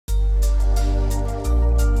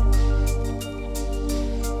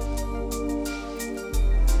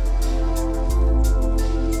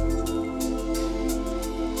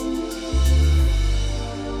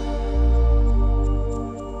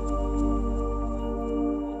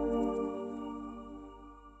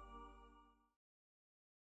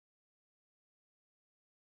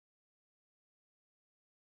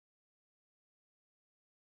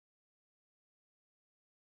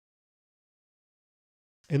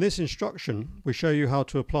In this instruction, we show you how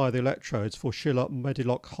to apply the electrodes for SCHILLER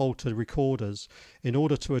medilog Holter recorders in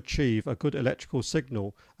order to achieve a good electrical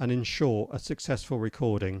signal and ensure a successful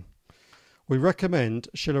recording. We recommend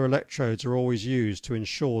SCHILLER electrodes are always used to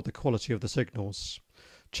ensure the quality of the signals.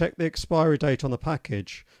 Check the expiry date on the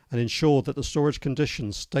package and ensure that the storage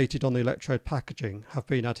conditions stated on the electrode packaging have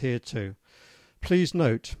been adhered to. Please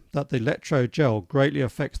note that the electrode gel greatly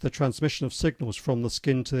affects the transmission of signals from the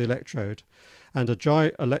skin to the electrode, and a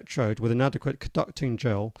dry electrode with inadequate conducting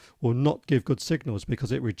gel will not give good signals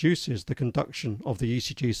because it reduces the conduction of the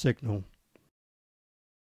ECG signal.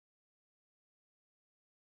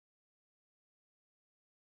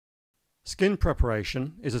 Skin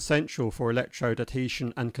preparation is essential for electrode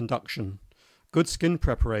adhesion and conduction. Good skin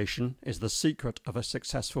preparation is the secret of a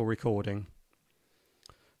successful recording.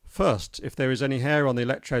 First, if there is any hair on the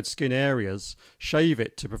electrode skin areas, shave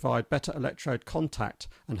it to provide better electrode contact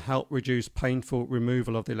and help reduce painful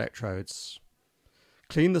removal of the electrodes.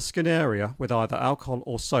 Clean the skin area with either alcohol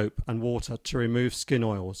or soap and water to remove skin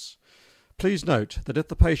oils. Please note that if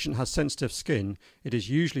the patient has sensitive skin, it is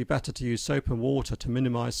usually better to use soap and water to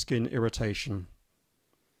minimize skin irritation.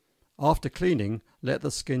 After cleaning, let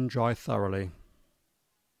the skin dry thoroughly.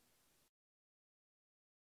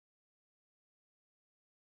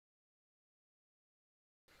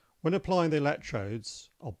 When applying the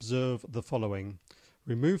electrodes, observe the following.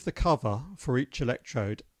 Remove the cover for each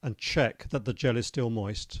electrode and check that the gel is still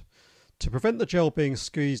moist. To prevent the gel being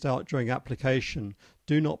squeezed out during application,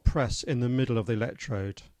 do not press in the middle of the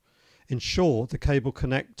electrode. Ensure the cable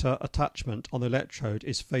connector attachment on the electrode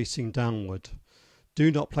is facing downward.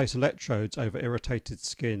 Do not place electrodes over irritated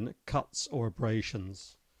skin, cuts or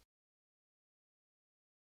abrasions.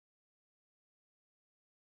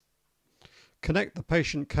 Connect the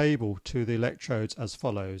patient cable to the electrodes as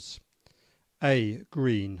follows. A.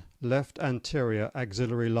 Green, left anterior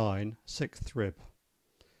axillary line, 6th rib.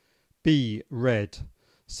 B. Red,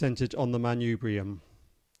 centered on the manubrium.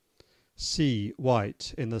 C.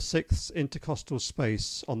 White, in the 6th intercostal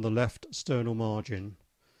space on the left sternal margin.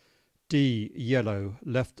 D. Yellow,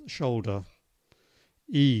 left shoulder.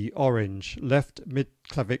 E. Orange, left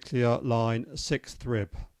midclavicular line, 6th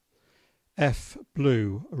rib. F.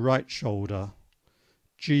 Blue, right shoulder.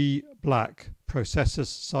 G. Black, processus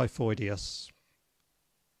xiphoideus.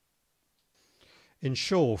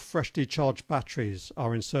 Ensure freshly charged batteries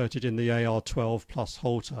are inserted in the AR12 Plus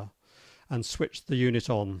Holter and switch the unit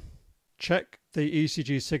on. Check the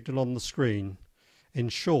ECG signal on the screen.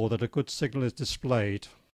 Ensure that a good signal is displayed.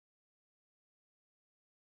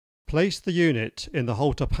 Place the unit in the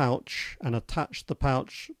Holter pouch and attach the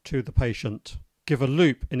pouch to the patient. Give a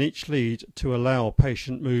loop in each lead to allow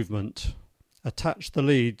patient movement. Attach the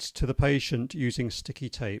leads to the patient using sticky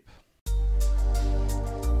tape.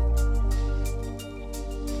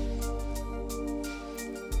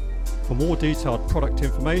 For more detailed product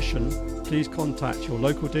information, please contact your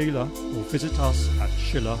local dealer or visit us at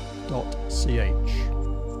schiller.ch.